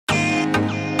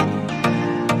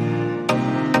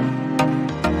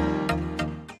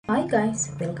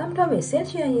guys, welcome to our Arc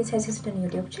GIS Assistant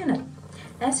YouTube channel.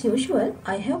 As usual,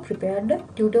 I have prepared a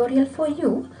tutorial for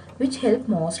you which help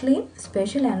mostly in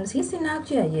spatial analysis in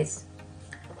ArcGIS.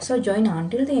 So join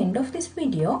until the end of this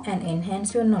video and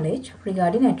enhance your knowledge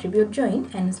regarding attribute join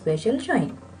and spatial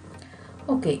join.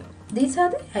 Okay, these are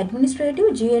the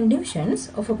administrative GN divisions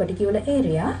of a particular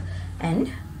area,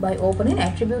 and by opening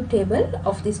attribute table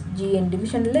of this GN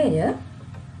division layer,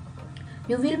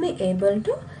 you will be able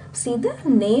to see the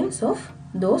names of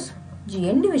those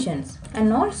GN divisions.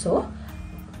 And also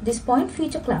this point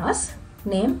feature class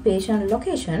name patient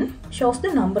location shows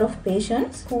the number of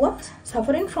patients who are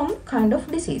suffering from kind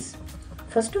of disease.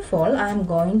 First of all, I am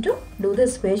going to do the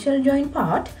spatial join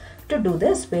part to do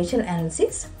the spatial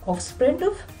analysis of spread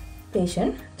of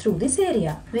patient through this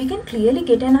area. We can clearly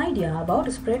get an idea about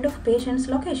spread of patient's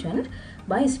location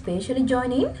by spatially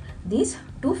joining these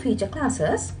two feature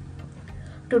classes.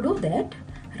 To do that,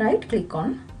 right click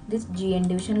on this GN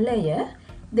division layer,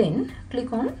 then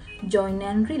click on join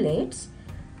and relates,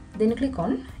 then click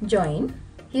on join.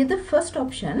 Here the first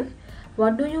option,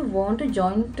 what do you want to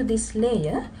join to this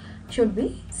layer, should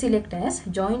be select as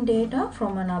join data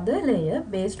from another layer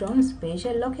based on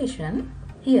spatial location.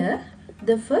 Here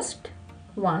the first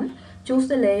one, choose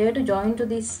the layer to join to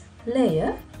this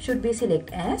layer, should be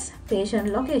select as patient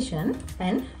location,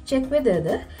 and check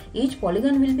whether each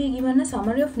polygon will be given a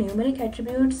summary of numeric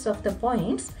attributes of the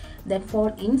points that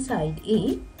fall inside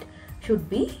it, should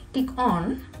be tick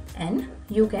on, and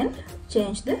you can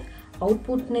change the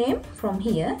output name from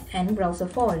here and browse a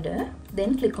folder,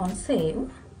 then click on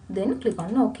save, then click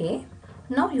on OK.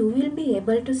 Now you will be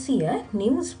able to see a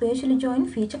new spatially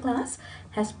joined feature class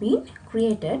has been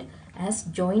created as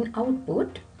join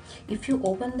output. If you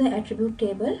open the attribute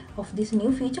table of this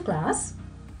new feature class,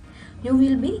 you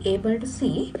will be able to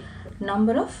see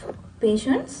number of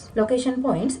patients location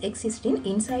points existing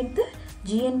inside the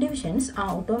GN divisions are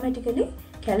automatically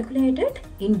calculated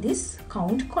in this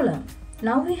count column.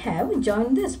 Now we have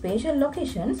joined the spatial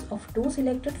locations of two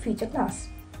selected feature class.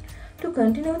 To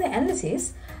continue the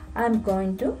analysis, I am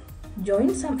going to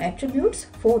join some attributes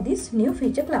for this new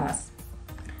feature class.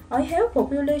 I have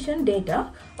population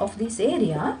data of this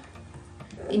area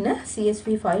in a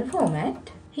CSV file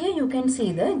format. Here you can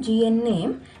see the GN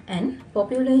name and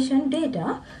population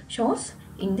data shows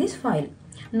in this file.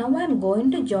 Now I am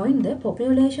going to join the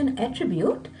population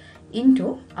attribute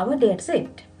into our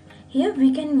dataset. Here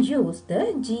we can use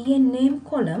the GN name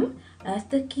column as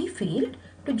the key field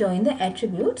to join the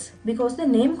attributes because the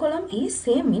name column is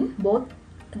same in both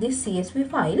this CSV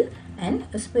file and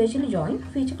a spatially joined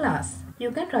feature class. You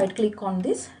can right click on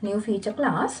this new feature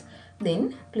class,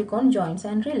 then click on joins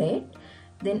and relate,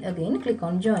 then again click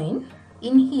on join.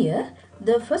 In here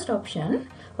the first option,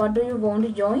 what do you want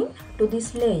to join to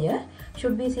this layer,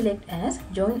 should be select as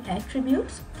join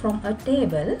attributes from a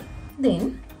table,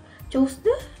 then choose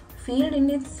the field in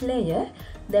its layer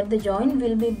that the join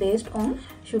will be based on,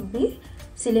 should be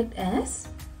select as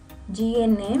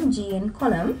GN name GN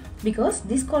column because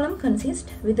this column consists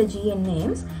with the GN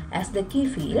names as the key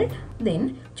field.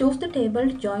 Then choose the table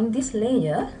to join this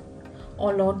layer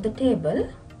or load the table.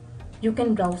 You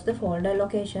can browse the folder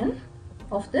location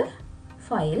of the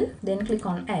file, then click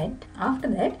on add. After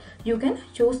that you can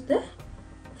choose the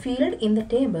field in the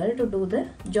table to do the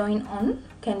join on,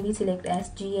 can be select as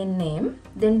GN name.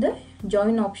 Then the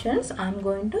join options, I am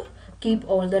going to keep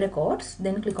all the records,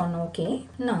 then click on OK.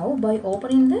 Now by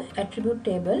opening the attribute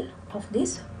table of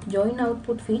this join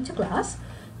output feature class,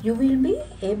 you will be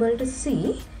able to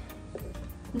see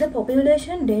the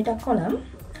population data column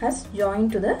has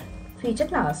joined to the feature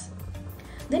class.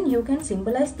 Then you can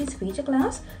symbolize this feature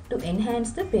class to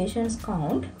enhance the patients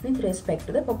count with respect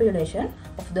to the population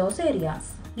of those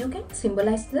areas. You can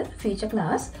symbolize the feature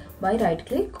class by right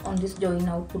click on this join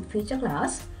output feature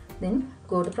class, then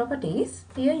go to properties.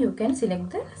 Here you can select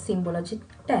the symbology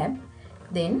tab,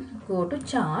 then go to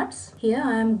charts. Here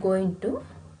I am going to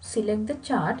select the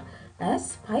chart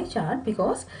as pie chart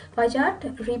because pie chart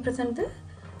represents the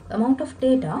amount of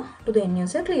data to the end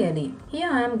user clearly. Here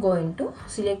I am going to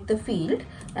select the field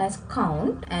as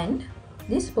count and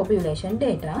this population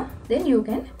data. Then you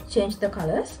can change the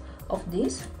colors of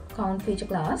this count feature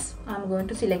class. I am going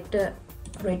to select a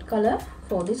red color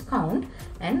for this count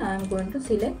and I am going to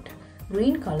select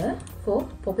green color for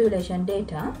population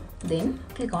data, then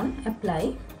click on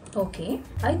apply. Okay,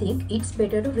 I think it's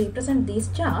better to represent these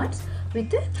charts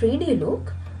with a 3D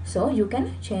look, so you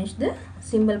can change the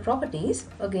symbol properties.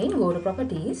 Again go to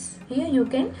properties. Here you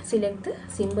can select the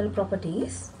symbol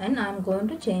properties and I am going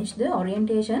to change the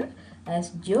orientation as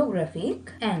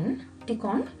geographic and tick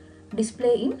on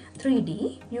display in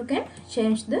 3D. You can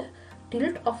change the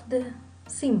tilt of the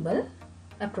symbol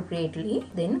appropriately.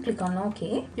 Then click on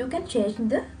OK. You can change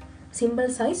the symbol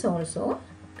size also.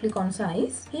 Click on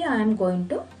size. Here I am going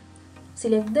to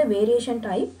select the variation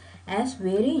type as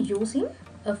vary using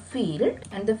a field,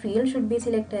 and the field should be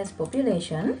selected as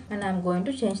population, and I am going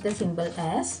to change the symbol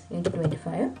as into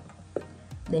 25.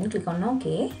 Then click on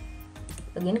OK.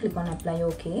 Again click on apply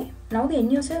OK. Now the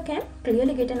end user can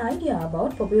clearly get an idea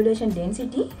about population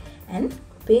density and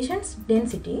patient's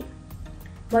density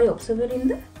by observing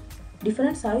the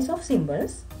different size of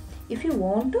symbols. If you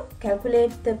want to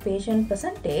calculate the patient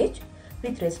percentage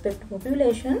with respect to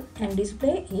population and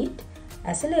display it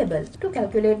as a label. To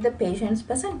calculate the patient's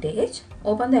percentage,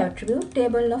 open the attribute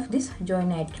table of this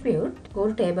join attribute. Go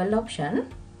to table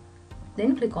option.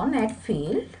 Then click on add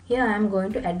field. Here I am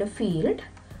going to add a field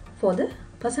for the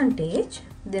percentage.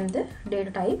 Then the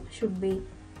data type should be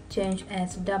changed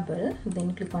as double.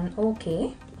 Then click on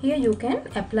OK. Here you can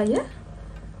apply a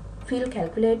field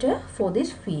calculator for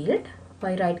this field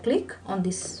by right click on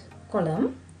this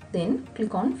column. Then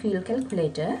click on field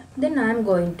calculator. Then I am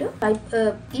going to type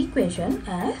a equation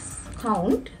as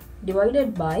count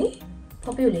divided by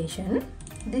population.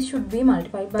 This should be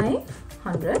multiplied by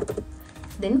 100.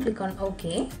 Then click on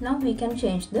OK. Now we can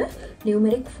change the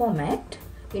numeric format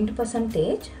into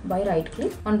percentage by right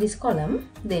click on this column.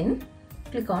 Then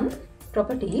click on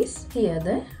properties. Here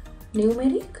the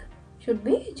numeric should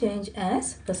be changed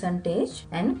as percentage,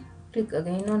 and click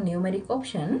again on numeric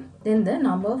option. Then the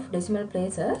number of decimal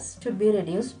places should be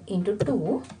reduced into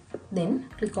 2. Then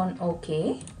click on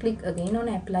OK. Click again on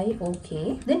apply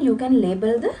OK. Then you can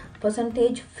label the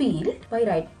percentage field by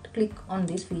right click on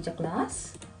this feature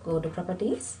class. Go to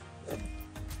properties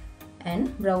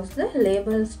and browse the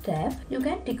labels tab. You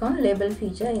can tick on label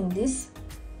feature in this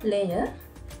layer,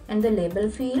 and the label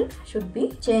field should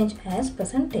be changed as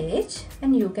percentage,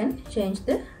 and you can change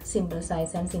the symbol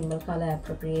size and symbol color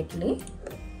appropriately.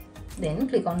 Then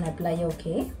click on apply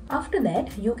OK. After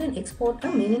that, you can export a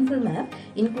meaningful map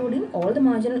including all the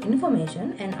marginal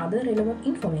information and other relevant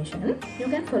information. You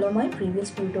can follow my previous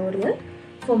tutorial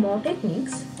for more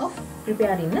techniques of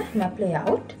preparing a map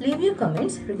layout. Leave your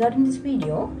comments regarding this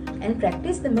video and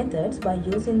practice the methods by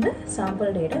using the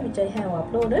sample data which I have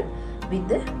uploaded with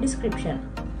the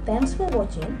description. Thanks for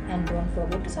watching, and don't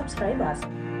forget to subscribe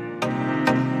us.